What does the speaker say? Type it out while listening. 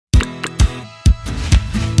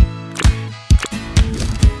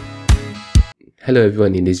Hello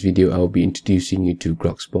everyone, in this video I'll be introducing you to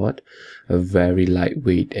GrokSpot, a very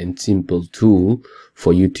lightweight and simple tool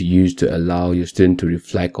for you to use to allow your student to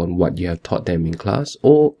reflect on what you have taught them in class,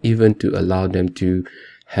 or even to allow them to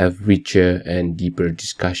have richer and deeper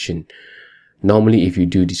discussion. Normally, if you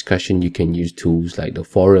do discussion, you can use tools like the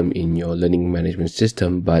forum in your learning management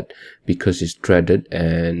system, but because it's threaded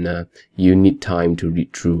and you need time to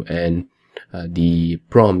read through, and the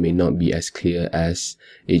prompt may not be as clear as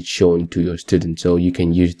it's shown to your students, so you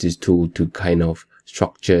can use this tool to kind of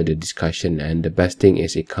structure the discussion. And the best thing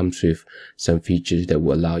is it comes with some features that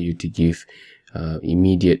will allow you to give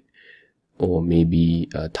immediate or maybe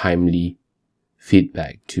timely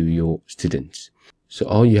feedback to your students. So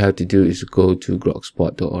all you have to do is go to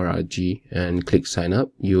grokspot.org and click sign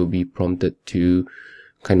up. You'll be prompted to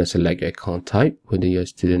kind of select your account type, whether you're a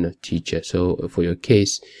student or teacher. So for your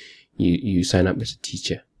case, you sign up as a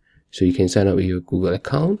teacher. So you can sign up with your Google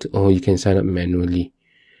account, or you can sign up manually.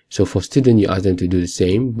 So for student, you ask them to do the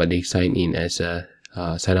same, but they sign in as a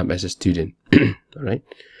sign up as a student. All right.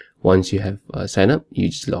 Once you have signed up, you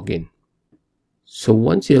just log in. So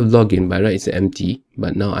once you have logged in, by right it's empty,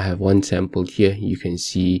 but now I have one sample here. You can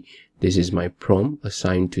see this is my prompt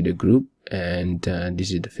assigned to the group, and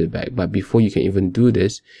this is the feedback. But before you can even do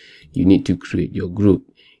this, you need to create your group.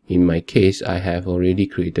 In my case, I have already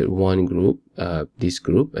created one group, this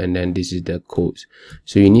group, and then this is the codes.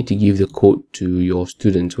 So you need to give the code to your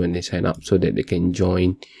students when they sign up, so that they can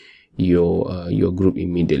join your group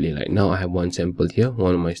immediately. Like now I have one sample here,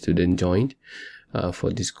 one of my students joined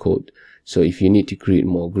for this code. So if you need to create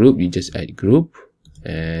more group, you just add group,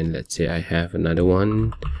 and let's say I have another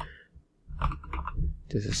one,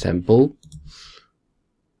 just a sample.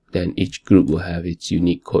 Then each group will have its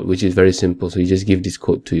unique code, which is very simple. So you just give this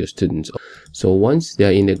code to your students. So once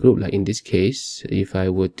they're in the group, like in this case, if I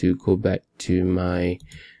were to go back to my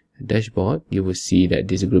dashboard, you will see that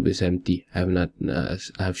this group is empty. I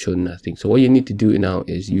have shown nothing. So what you need to do now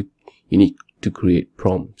is you need to create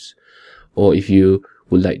prompts. Or if you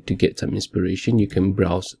would like to get some inspiration, you can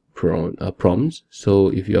browse prompts. So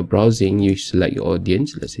if you are browsing, you select your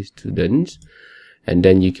audience, let's say students, and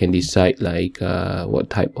then you can decide like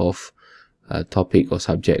what type of topic or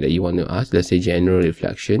subject that you want to ask. Let's say general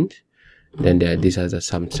reflections. Then these are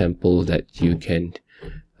some samples that you can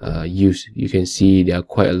use. You can see there are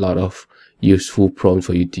quite a lot of useful prompts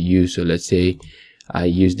for you to use. So let's say I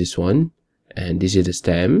use this one, and this is the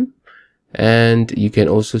stem. And you can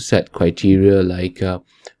also set criteria like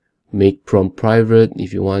make prompt private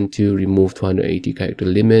if you want to, remove 280 character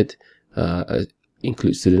limit,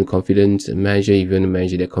 include student confidence measure if you want to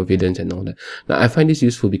measure their confidence and all that. Now I find this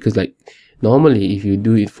useful because, like, normally if you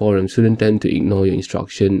do it forum, students tend to ignore your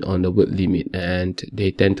instruction on the word limit, and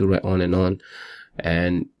they tend to write on.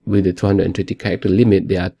 And with the 230 character limit,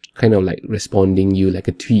 they are kind of like responding you like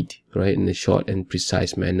a tweet, right, in a short and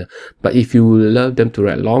precise manner. But if you love them to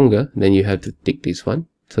write longer, then you have to take this one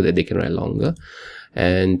so that they can write longer.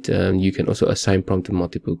 And you can also assign prompt to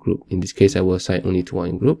multiple group. In this case, I will assign only to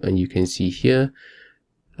one group, and you can see here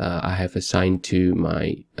I have assigned to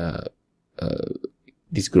my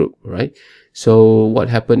this group, right? So what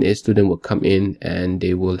happened is student will come in and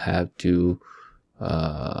they will have to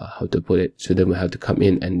how to put it, so they will have to come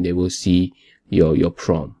in and they will see your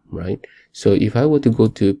prompt, right? So if I were to go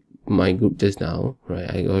to my group just now, right,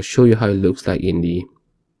 I'll show you how it looks like in the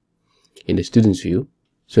students view.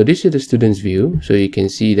 So this is the students view. So you can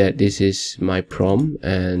see that this is my prompt,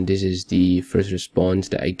 and this is the first response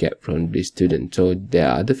that I get from this student. So there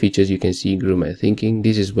are other features. You can see group my thinking.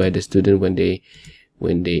 This is where the student, when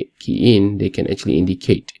they key in, they can actually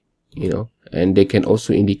indicate, and they can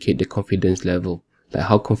also indicate the confidence level, like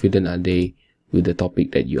how confident are they with the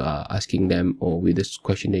topic that you are asking them, or with the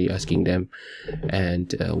question that you're asking them.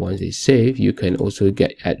 And once they save, you can also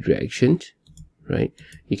add reactions, right?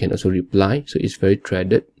 You can also reply. So it's very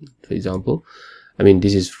threaded. For example, I mean,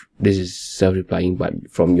 this is self-replying, but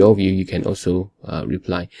from your view, you can also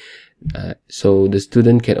reply. So the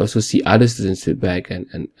student can also see other students' feedback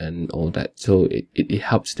and all that. So it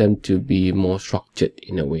helps them to be more structured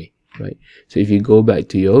in a way, right? So if you go back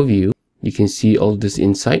to your view, you can see all this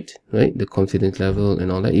insight, right? The confidence level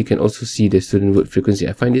and all that. You can also see the student word frequency.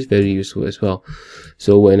 I find this very useful as well.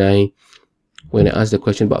 So when I ask the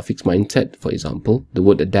question about fixed mindset, for example, the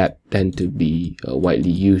word adapt tend to be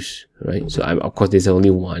widely used, right? So of course there's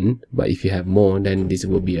only one, but if you have more, then this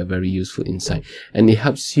will be a very useful insight, and it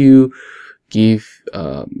helps you give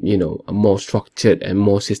a more structured and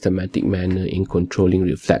more systematic manner in controlling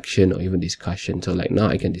reflection or even discussion. So like now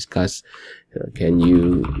I can discuss, can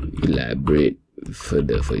you elaborate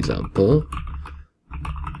further, for example.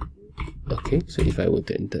 Okay, Okay, so if I were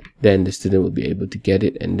to enter, then the student will be able to get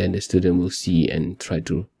it, and then the student will see and try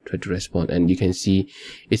to respond. And you can see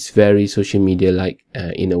it's very social media like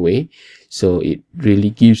in a way, so it really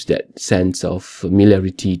gives that sense of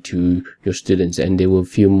familiarity to your students, and they will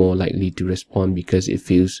feel more likely to respond because it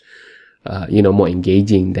feels you know, more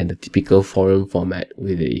engaging than the typical forum format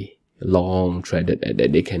with a long thread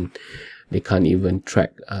that they can't even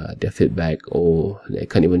track their feedback, or they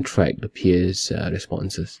can't even track the peers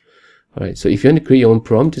responses. All right, so if you want to create your own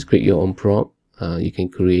prompt, just create your own prompt. You can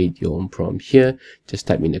create your own prompt here. Just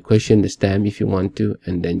type in the question, the stem if you want to,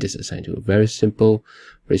 and then just assign to it. Very simple,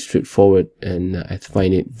 very straightforward, and I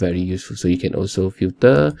find it very useful. So you can also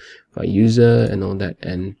filter by user and all that,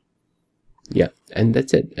 and yeah, and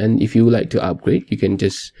that's it. And if you would like to upgrade, you can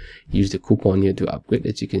just use the coupon here to upgrade,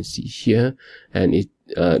 as you can see here. And it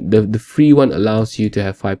the free one allows you to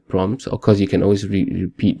have 5 prompts. Of course, you can always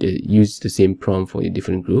repeat use the same prompt for a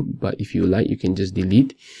different group, but if you like, you can just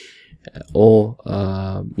delete or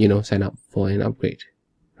you know, sign up for an upgrade,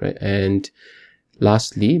 right? And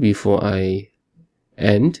lastly, before I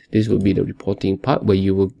end, this will be the reporting part, where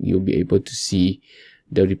you'll be able to see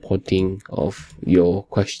the reporting of your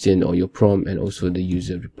question or your prompt, and also the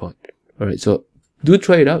user report. All right, so do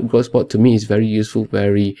try it out. GrokSpot to me is very useful,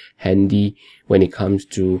 very handy when it comes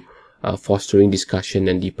to fostering discussion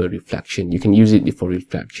and deeper reflection. You can use it for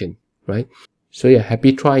reflection, right? So yeah,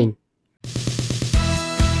 happy trying.